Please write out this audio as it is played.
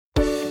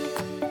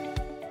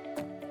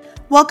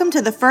Welcome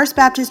to the First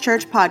Baptist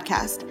Church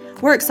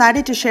podcast. We're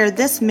excited to share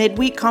this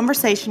midweek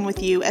conversation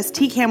with you as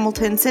T.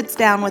 Hamilton sits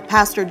down with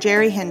Pastor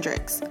Jerry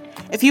Hendricks.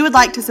 If you would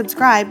like to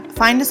subscribe,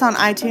 find us on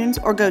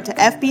iTunes or go to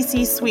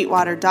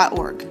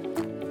fbcsweetwater.org.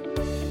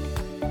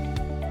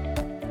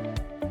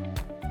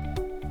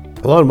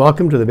 Hello and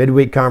welcome to the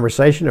midweek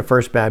conversation of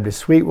First Baptist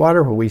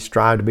Sweetwater, where we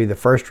strive to be the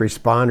first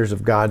responders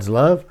of God's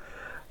love.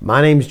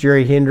 My name's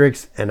Jerry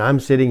Hendricks, and I'm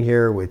sitting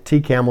here with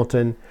T.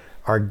 Hamilton,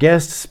 our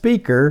guest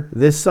speaker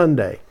this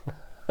Sunday.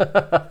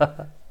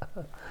 Why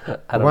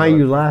are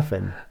you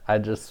laughing? I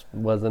just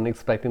wasn't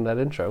expecting that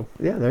intro.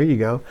 Yeah, there you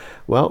go.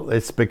 Well,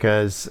 it's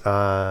because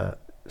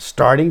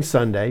starting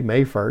Sunday,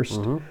 May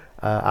 1st,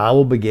 I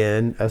will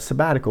begin a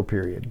sabbatical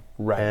period.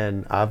 Right.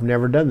 And I've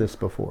never done this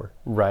before.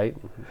 Right.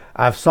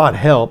 I've sought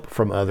help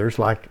from others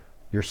like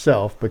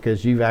yourself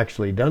because you've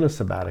actually done a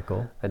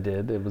sabbatical. I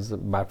did. It was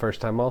my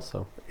first time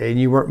also. And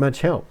you weren't much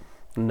help.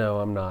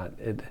 No, I'm not.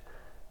 No,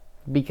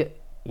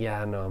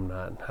 I'm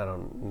not.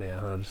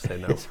 I'll just say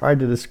no. It's hard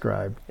to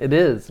describe. It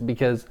is,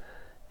 because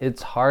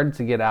it's hard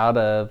to get out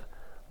of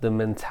the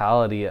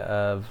mentality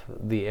of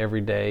the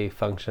everyday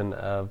function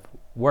of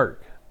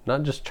work.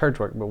 Not just church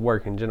work, but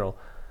work in general.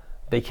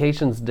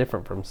 Vacation's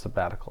different from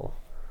sabbatical.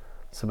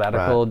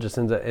 Sabbatical just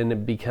ends up, and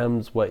it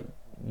becomes what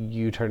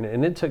you turn it.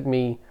 And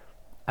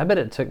I bet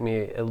it took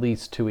me at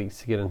least 2 weeks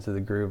to get into the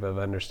groove of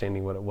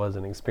understanding what it was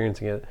and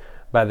experiencing it.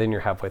 By then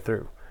you're halfway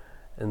through.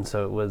 And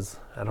so it was,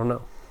 I don't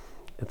know.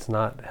 It's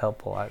not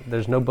helpful.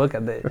 There's no book.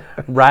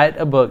 Write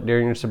a book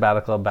during your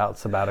sabbatical about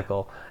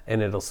sabbatical,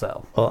 and it'll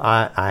sell. Well,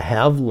 I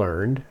have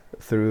learned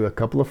through a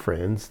couple of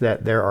friends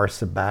that there are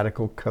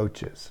sabbatical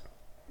coaches.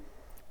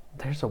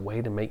 There's a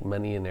way to make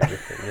money in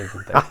everything,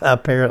 isn't there?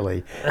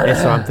 Apparently. And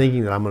so I'm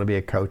thinking that I'm going to be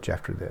a coach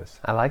after this.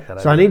 I like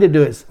that. So I need to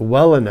do it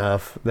well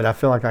enough that I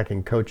feel like I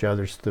can coach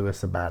others through a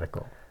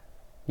sabbatical.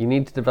 You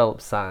need to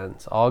develop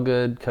signs. All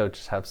good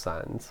coaches have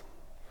signs.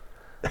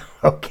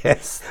 Okay.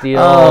 Steal.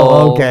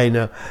 Oh, okay.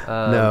 No.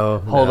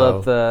 Hold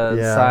up the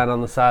sign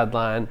on the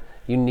sideline.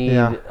 You need.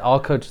 Yeah. All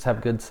coaches have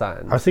good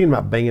signs. I was thinking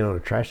about banging on a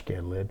trash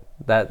can lid.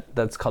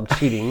 That's called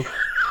cheating.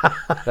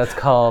 That's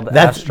called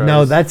Astros.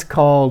 No, that's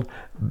called.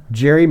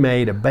 Jerry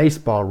made a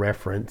baseball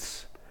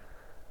reference.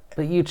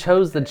 But you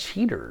chose the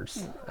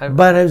cheaters.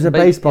 But it was a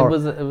baseball.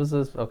 It was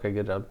okay.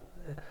 Good job.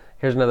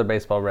 Here's another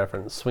baseball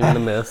reference. Swing and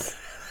a miss.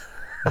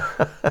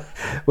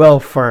 Well,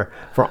 for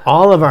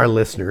all of our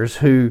listeners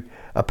who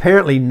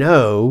apparently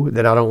know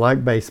that I don't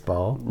like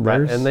baseball,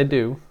 right? And they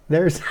do.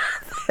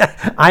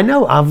 I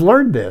know. I've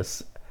learned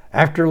this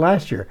after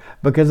last year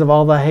because of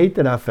all the hate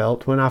that I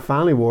felt when I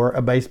finally wore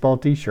a baseball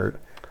T-shirt.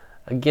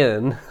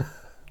 Again,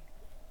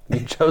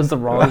 you chose the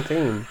wrong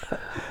team.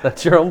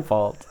 That's your own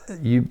fault.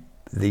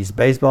 These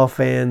baseball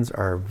fans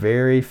are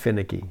very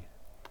finicky.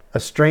 A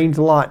strange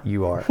lot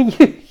you are.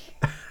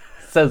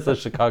 Says the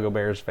Chicago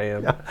Bears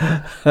fan.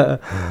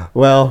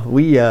 Well,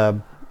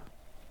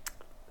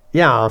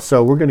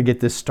 so we're going to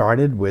get this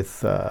started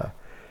with,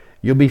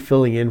 you'll be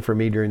filling in for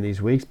me during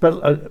these weeks.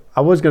 But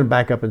I was going to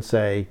back up and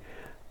say,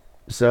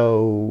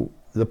 so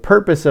the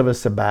purpose of a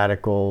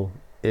sabbatical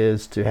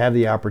is to have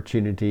the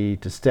opportunity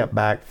to step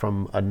back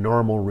from a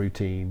normal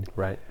routine.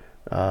 Right.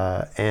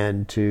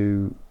 And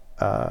to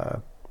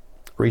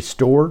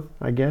restore,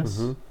 I guess.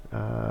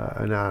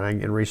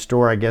 And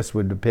restore, I guess,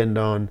 would depend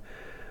on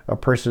a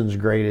person's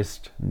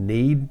greatest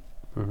need,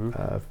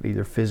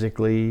 either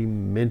physically,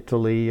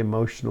 mentally,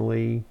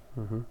 emotionally.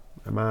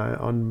 Am I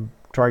on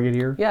target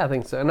here? Yeah, I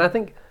think so. And I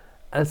think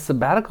a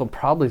sabbatical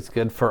probably is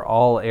good for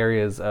all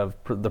areas of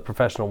the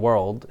professional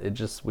world.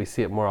 We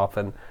see it more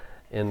often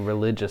in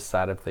religious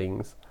side of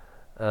things.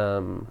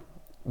 But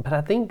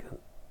I think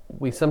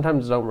we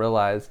sometimes don't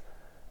realize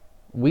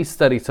we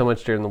study so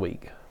much during the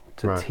week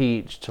to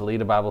teach, to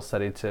lead a Bible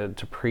study,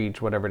 to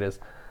preach, whatever it is,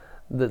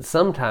 that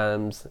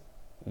sometimes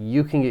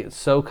you can get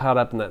so caught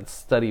up in that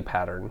study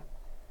pattern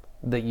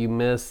that you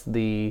miss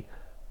the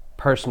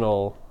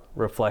personal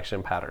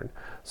reflection pattern.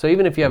 So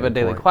even if you have a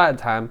daily quiet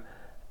time,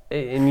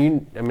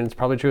 and it's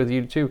probably true with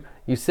you too,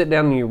 you sit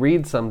down and you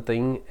read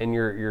something and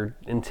you're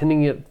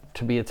intending it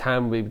to be a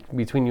time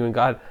between you and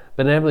God,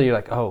 but inevitably you're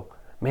like, oh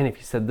man, if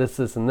you said this,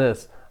 this, and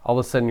this, all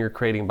of a sudden you're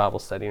creating Bible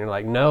study, and you're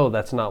like, no,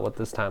 that's not what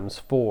this time's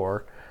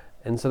for.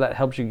 And so that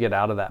helps you get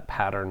out of that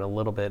pattern a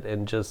little bit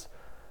and just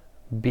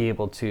be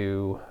able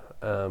to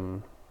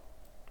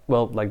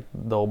like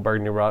the old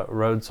Burgundy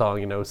Road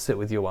song, sit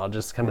with you a while,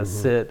 just kind of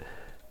sit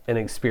and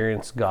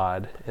experience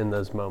God in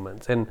those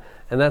moments. And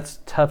that's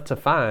tough to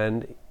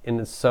find,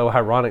 and it's so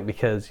ironic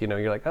because,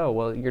 you're like, oh,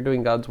 well, you're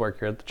doing God's work,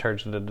 you're at the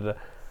church,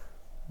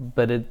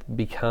 but it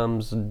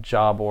becomes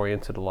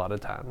job-oriented a lot of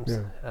times,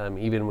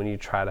 even when you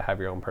try to have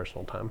your own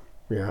personal time.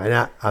 Yeah,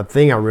 and I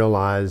think I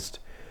realized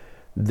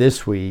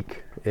this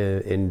week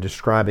in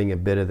describing a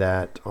bit of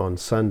that on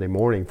Sunday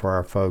morning for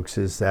our folks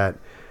is that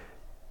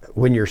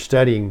when you're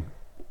studying,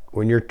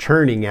 when you're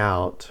churning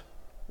out,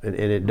 and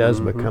it does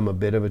become a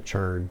bit of a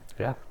churn,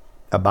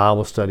 a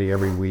Bible study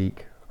every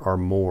week or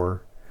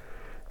more,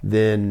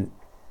 then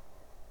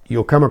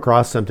you'll come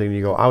across something and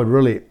you go,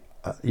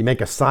 you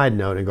make a side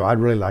note and go, I'd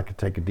really like to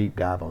take a deep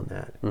dive on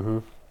that.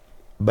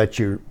 But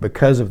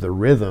because of the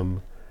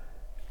rhythm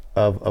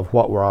of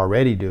what we're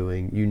already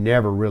doing, you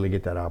never really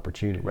get that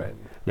opportunity. Right.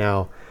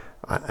 Now,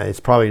 it's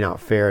probably not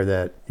fair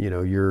that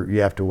you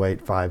have to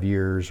wait 5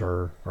 years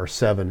or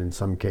 7 in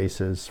some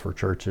cases for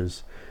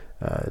churches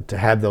to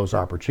have those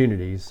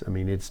opportunities. I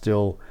mean, it's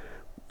still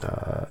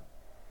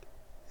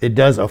it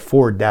does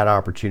afford that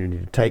opportunity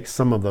to take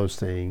some of those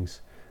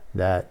things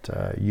that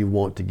you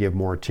want to give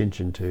more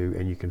attention to,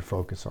 and you can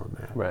focus on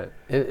that. Right.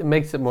 It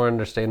makes it more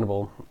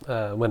understandable.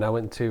 When I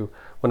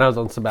was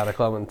on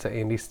sabbatical, I went to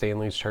Andy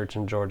Stanley's church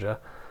in Georgia,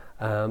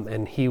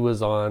 and he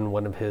was on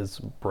one of his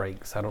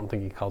breaks. I don't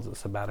think he calls it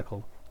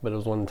sabbatical, but it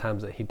was one of the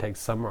times that he takes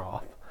summer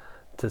off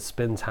to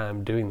spend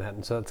time doing that.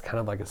 And so it's kind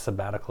of like a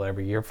sabbatical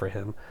every year for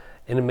him,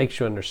 and it makes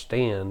you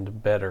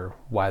understand better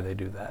why they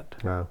do that.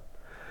 Wow.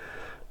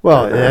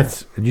 Well,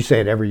 did you say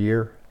it every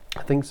year?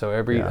 I think so.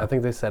 I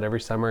think they said every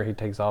summer he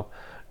takes off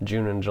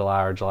June and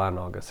July, or July and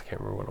August. I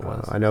can't remember what it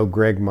was. I know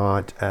Greg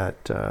Mott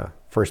at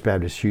First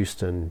Baptist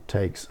Houston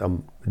takes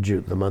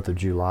the month of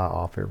July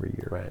off every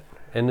year. Right.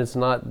 And it's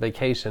not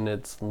vacation.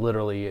 It's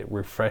literally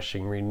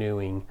refreshing,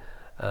 renewing.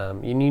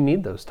 And you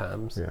need those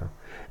times. Yeah.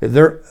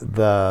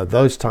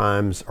 Those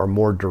times are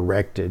more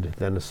directed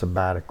than a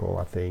sabbatical,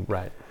 I think.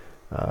 Right.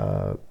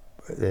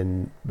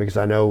 And because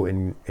I know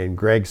in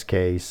Greg's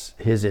case,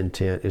 his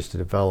intent is to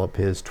develop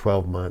his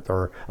 12-month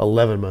or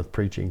 11-month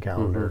preaching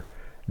calendar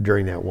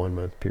during that 1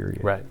 month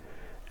period. Right.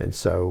 And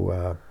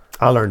so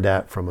I learned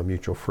that from a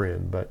mutual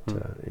friend. But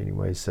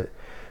anyways, so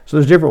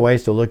there's different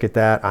ways to look at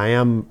that. I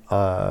am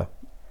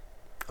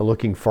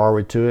looking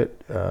forward to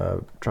it,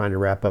 trying to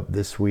wrap up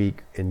this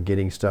week and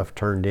getting stuff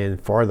turned in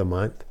for the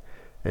month.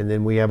 And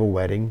then we have a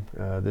wedding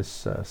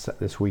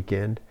this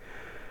weekend.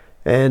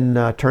 And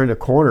turn a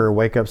corner,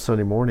 wake up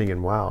Sunday morning,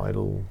 and wow,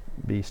 it'll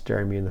be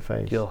staring me in the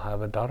face. You'll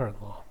have a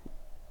daughter-in-law.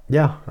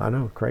 Yeah, I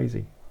know,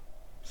 crazy.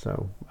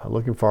 So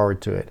looking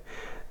forward to it.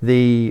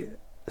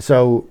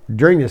 So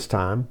during this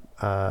time,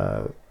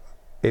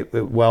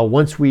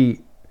 once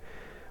we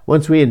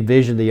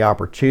envisioned the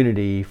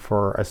opportunity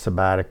for a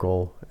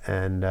sabbatical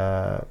and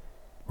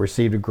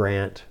received a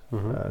grant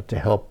to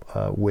help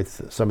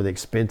with some of the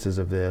expenses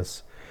of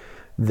this,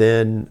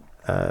 then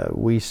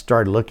we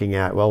started looking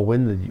at, well,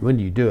 when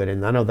do you do it?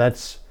 And I know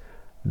that's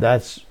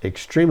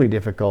extremely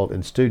difficult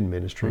in student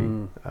ministry,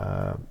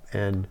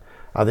 and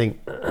I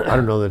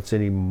don't know that it's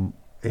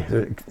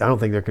I don't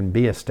think there can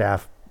be a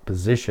staff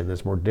position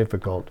that's more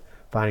difficult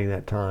finding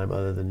that time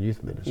other than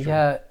youth ministry.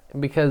 Yeah,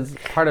 because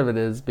part of it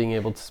is being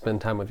able to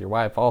spend time with your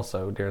wife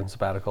also during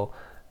sabbatical,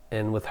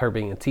 and with her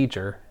being a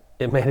teacher,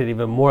 it made it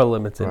even more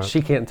limited. Right.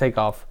 She can't take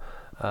off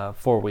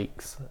 4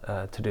 weeks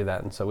to do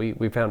that, and so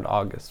we found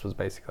August was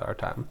basically our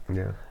time.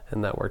 Yeah,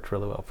 and that worked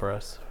really well for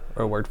us,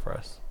 or worked for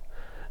us.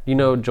 You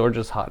know,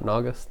 Georgia's hot in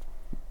August.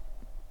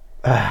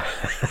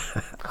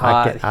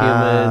 Hot,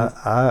 humid.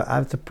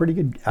 It's a pretty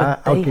good.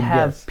 They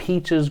have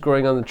peaches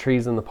growing on the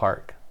trees in the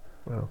park.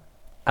 Wow.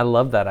 I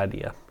love that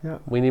idea. Yeah,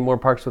 we need more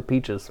parks with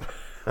peaches.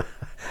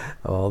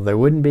 Well, there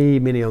wouldn't be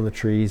many on the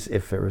trees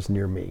if it was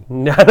near me.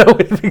 No,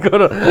 if you go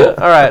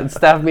to. All right,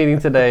 staff meeting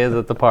today is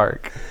at the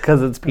park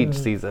because it's peach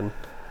season.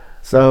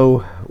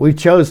 So we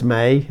chose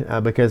May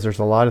because there's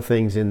a lot of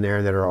things in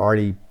there that are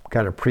already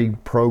kind of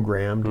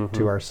pre-programmed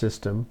to our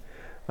system.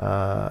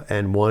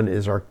 And one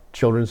is our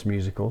children's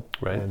musical,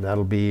 right. And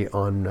that'll be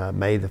on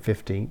May the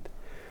 15th.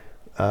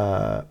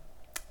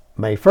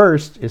 May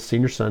 1st is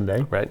Senior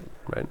Sunday, right.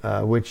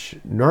 Which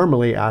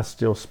normally I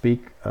still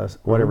speak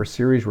whatever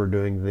series we're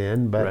doing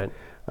then, but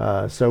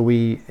so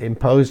we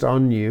imposed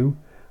on you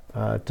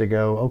to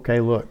go,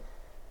 okay, look,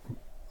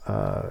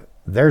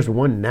 there's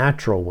one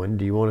natural one.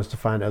 Do you want us to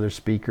find other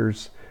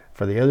speakers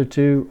for the other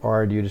two,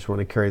 or do you just want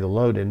to carry the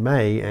load in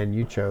May? And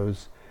you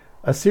chose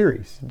a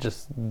series.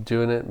 Just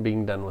doing it and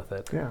being done with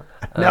it. Yeah.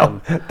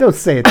 No, don't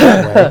say it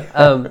that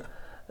way.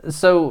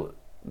 So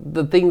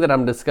the thing that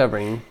I'm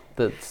discovering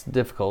that's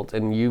difficult,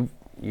 and you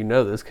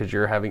know this because you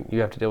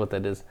have to deal with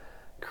it, is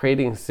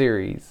creating a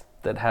series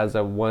that has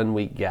a 1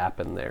 week gap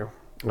in there.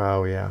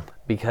 Oh yeah.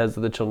 Because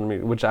of the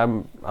children, which I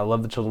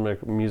love the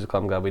children's musical.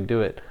 I'm glad we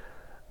do it,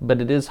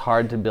 but it is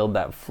hard to build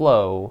that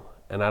flow.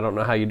 And I don't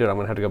know how you do it. I'm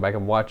gonna have to go back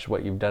and watch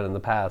what you've done in the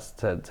past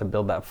to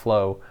build that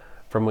flow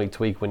from week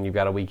to week when you've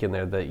got a week in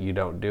there that you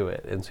don't do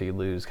it, and so you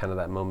lose kind of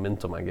that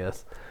momentum, I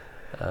guess.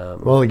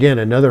 Well, again,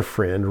 another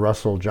friend,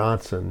 Russell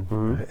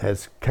Johnson,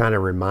 has kind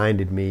of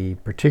reminded me,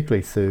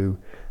 particularly through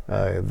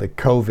the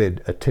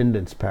COVID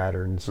attendance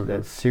patterns,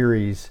 that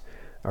series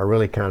are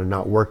really kind of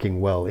not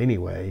working well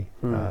anyway.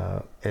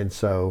 And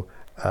so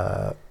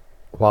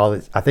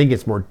while I think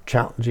it's more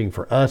challenging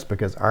for us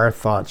because our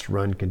thoughts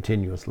run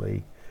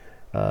continuously,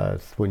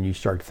 when you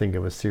start to think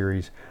of a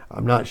series,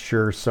 I'm not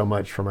sure so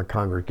much from a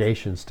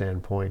congregation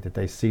standpoint that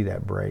they see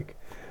that break,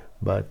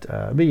 but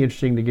it'd be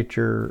interesting to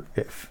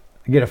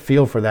get a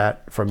feel for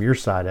that from your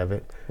side of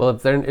it. Well,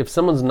 if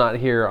someone's not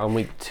here on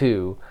week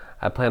 2,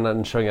 I plan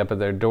on showing up at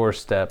their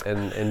doorstep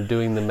and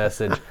doing the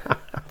message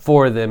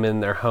for them in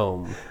their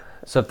home.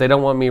 So if they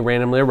don't want me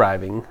randomly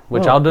arriving,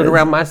 which Well, I'll do it it's-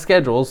 around my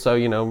schedule, so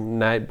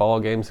night ball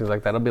games, things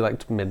like that, it'll be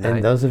like midnight.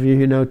 And those of you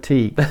who know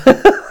Teak,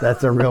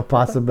 that's a real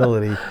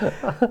possibility.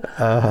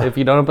 If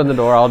you don't open the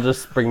door, I'll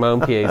just bring my own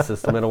PA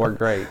system. It'll work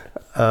great.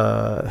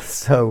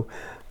 So,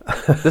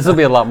 This would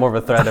be a lot more of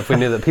a threat if we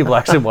knew that people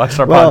actually watched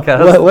our well,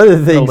 podcast. one of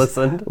the things,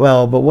 listened.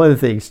 well, but one of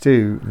the things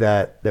too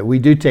that we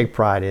do take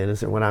pride in is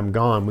that when I'm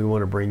gone, we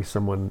want to bring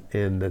someone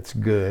in that's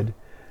good,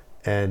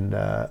 and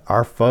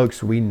our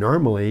folks, we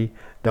normally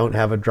don't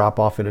have a drop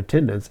off in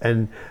attendance,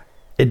 and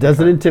it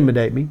doesn't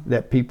intimidate me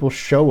that people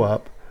show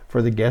up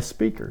for the guest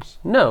speakers.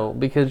 No,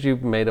 because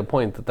you've made a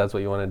point that that's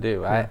what you want to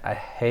do. I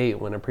hate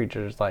when a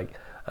preacher's like,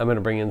 I'm going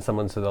to bring in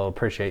someone so they'll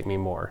appreciate me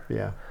more.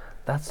 Yeah,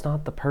 That's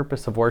not the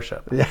purpose of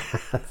worship. yeah,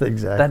 that's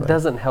exactly. That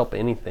doesn't help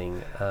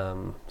anything.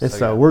 And yeah.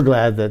 so we're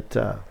glad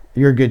that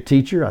you're a good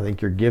teacher. I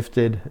think you're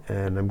gifted,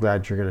 and I'm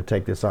glad you're going to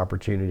take this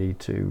opportunity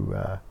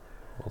to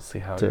We'll see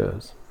how it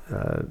goes.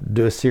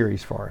 Do a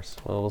series for us.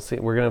 Well, we'll see.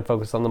 We're going to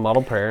focus on the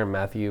model prayer in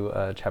Matthew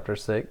chapter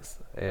 6,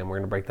 and we're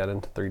going to break that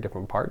into 3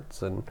 different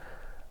parts. And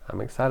I'm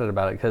excited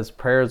about it because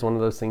prayer is one of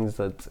those things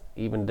that's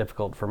even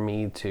difficult for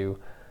me to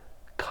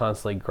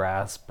constantly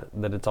grasp.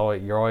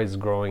 That you're always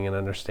growing and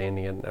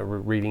understanding it.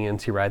 Reading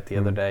N.T. Wright the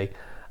other day,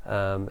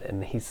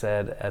 and he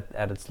said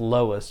at its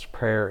lowest,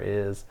 prayer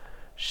is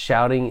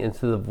shouting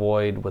into the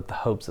void with the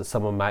hopes that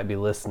someone might be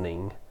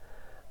listening.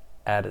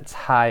 At its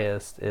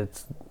highest,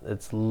 it's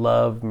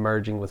love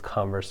merging with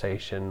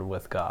conversation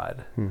with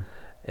God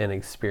and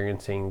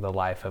experiencing the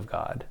life of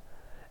God.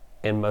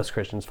 And most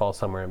Christians fall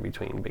somewhere in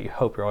between, but you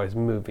hope you're always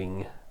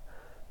moving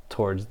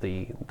towards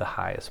the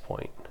highest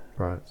point.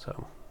 Right.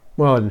 So,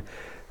 Well, and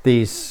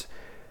these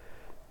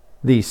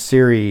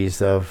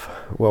series of,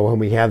 well, when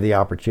we have the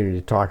opportunity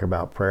to talk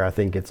about prayer, I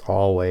think it's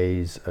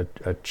always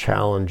a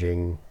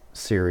challenging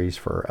series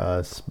for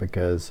us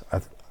because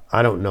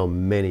I don't know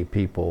many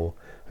people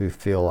who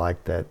feel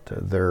like that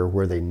they're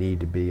where they need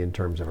to be in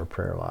terms of a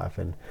prayer life.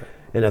 And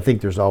I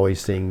think there's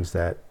always things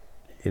that,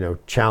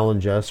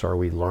 challenge us, or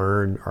we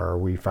learn, or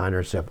we find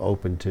ourselves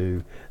open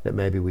to that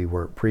maybe we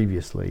weren't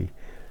previously.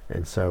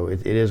 And so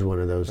it is one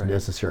of those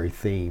necessary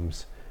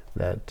themes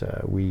that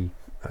we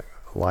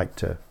like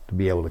to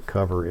be able to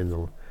cover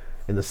in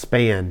the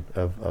span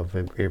of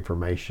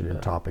information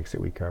and topics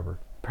that we cover.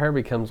 prayer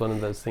becomes one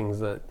of those things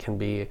that can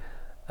be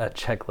a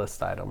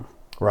checklist item.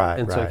 Right.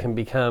 And so it can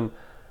become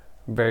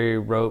very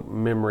rote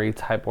memory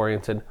type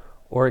oriented,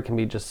 or it can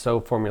be just so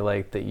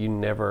formulaic that you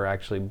never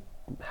actually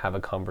have a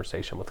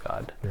conversation with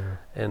God. Yeah.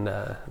 And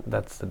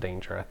that's the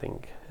danger, I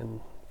think. And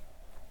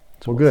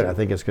Well, good. I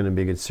think it's going to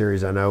be a good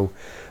series. I know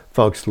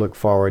folks look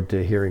forward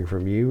to hearing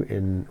from you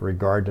in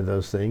regard to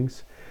those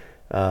things.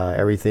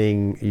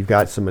 Everything, you've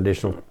got some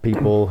additional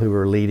people who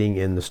are leading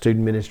in the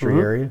student ministry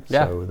area,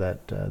 Yeah. so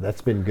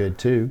that's been good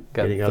too.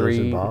 got getting others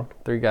involved.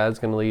 3 guys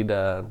going to lead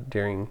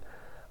during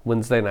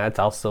Wednesday nights.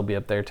 I'll still be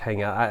up there to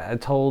hang out. I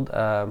told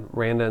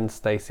Randa and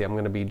Stacy I'm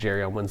going to be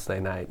Jerry on Wednesday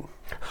night.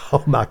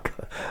 Oh my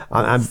God!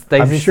 I'm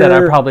Stacy sure, said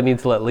I probably need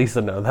to let Lisa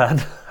know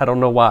that. I don't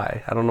know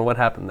why. I don't know what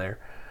happened there.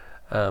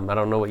 I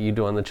don't know what you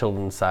do on the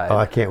children's side. Oh,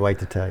 I can't wait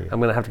to tell you. I'm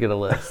going to have to get a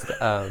list.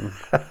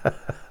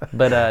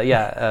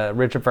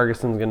 Richard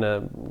Ferguson's going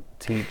to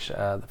teach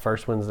the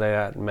first Wednesday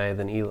night in May,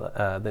 then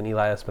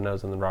Eli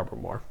Espinosa, and then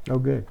Robert Moore. Oh,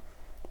 good.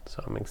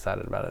 So I'm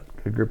excited about it.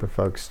 Good group of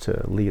folks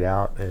to lead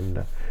out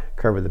and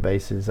cover the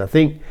bases. I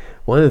think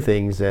one of the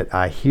things that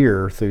I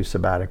hear through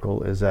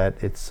sabbatical is that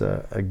it's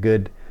a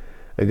good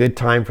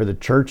time for the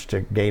church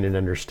to gain an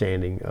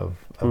understanding of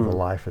the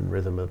life and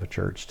rhythm of a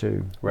church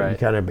too. Right. You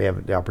kind of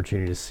have the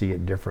opportunity to see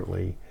it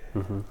differently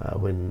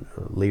when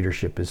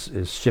leadership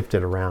is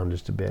shifted around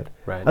just a bit.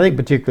 Right. I think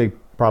particularly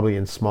probably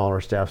in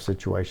smaller staff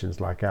situations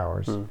like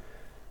ours.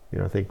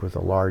 I think with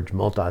a large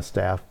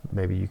multi-staff,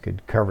 maybe you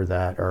could cover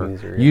that, or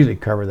Easier, yeah. usually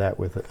cover that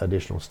with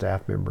additional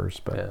staff members,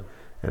 but Yeah.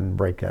 and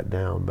break that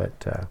down. But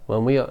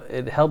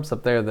It helps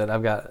up there that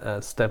I've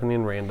got Stephanie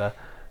and Randa,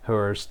 who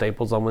are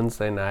staples on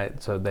Wednesday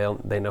night, so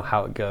they know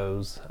how it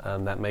goes.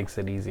 That makes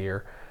it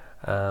easier.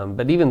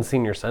 But even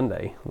Senior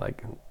Sunday,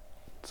 like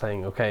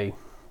saying, okay,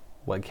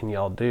 what can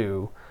y'all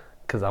do?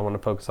 Because I want to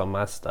focus on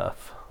my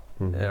stuff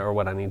or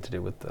what I need to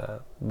do with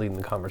leading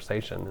the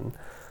conversation, and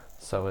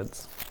so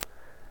it's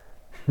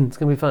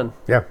gonna be fun.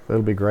 yeah,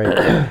 it'll be great.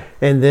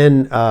 And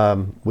then I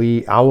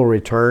will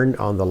return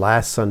on the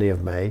last Sunday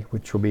of May,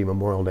 which will be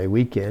Memorial Day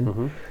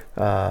weekend,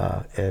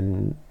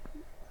 and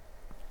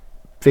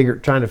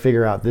trying to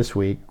figure out this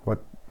week what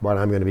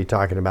I'm going to be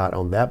talking about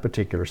on that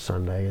particular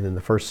Sunday. And then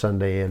the first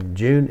Sunday in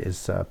June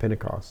is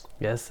Pentecost.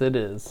 Yes, it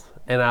is.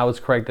 And I was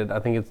corrected. I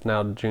think it's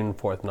now June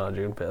 4th, not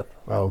June 5th.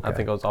 Oh, okay. I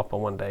think I was off by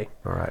one day.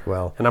 All right.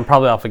 Well, And I'm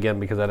probably off again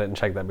because I didn't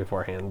check that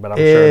beforehand. But I'm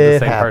sure the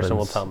same person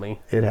will tell me.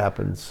 It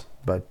happens,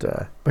 but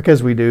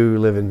because we do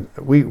live in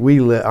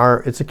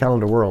it's a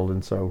calendar world,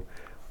 and so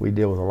we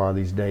deal with a lot of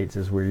these dates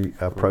as we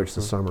approach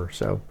the summer.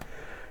 So,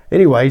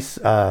 anyways,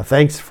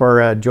 thanks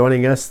for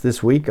joining us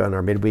this week on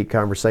our midweek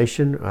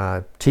conversation.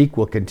 Teak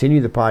will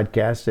continue the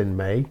podcast in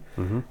May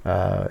in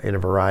a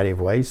variety of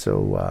ways,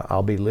 so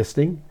I'll be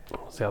listening.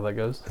 We'll see how that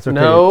goes. It's okay.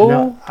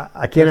 No,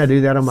 I cannot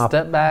do that on my.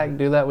 Step back.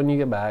 Do that when you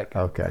get back.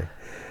 Okay.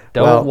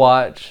 Don't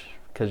watch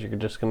because you're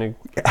just going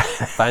to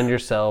find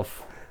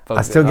yourself.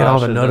 I still get all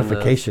the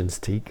notifications,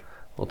 Teak.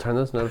 We'll turn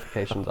those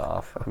notifications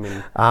off. I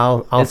mean,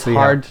 I'll it's see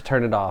hard to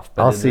turn it off.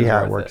 But I'll see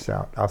how it works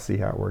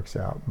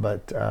out.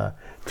 But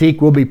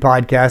Teak will be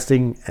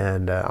podcasting,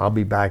 and I'll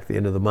be back at the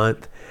end of the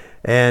month.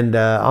 And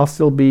I'll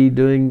still be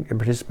doing and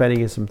participating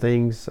in some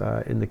things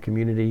in the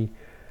community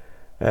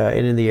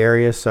and in the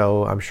area.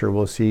 So I'm sure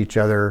we'll see each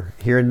other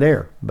here and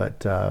there.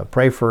 But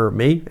pray for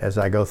me as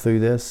I go through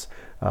this.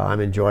 I'm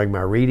enjoying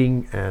my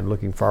reading and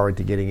looking forward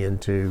to getting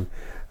into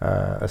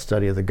a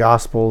study of the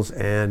Gospels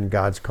and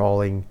God's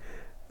calling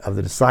of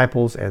the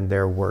disciples and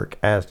their work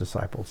as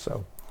disciples.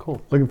 So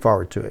cool. Looking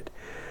forward to it.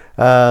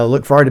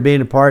 Look forward to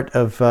being a part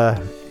of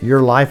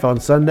your life on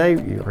Sunday.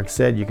 Like I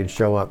said, you can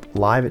show up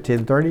live at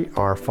 10:30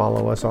 or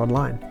follow us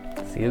online.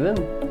 See you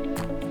then.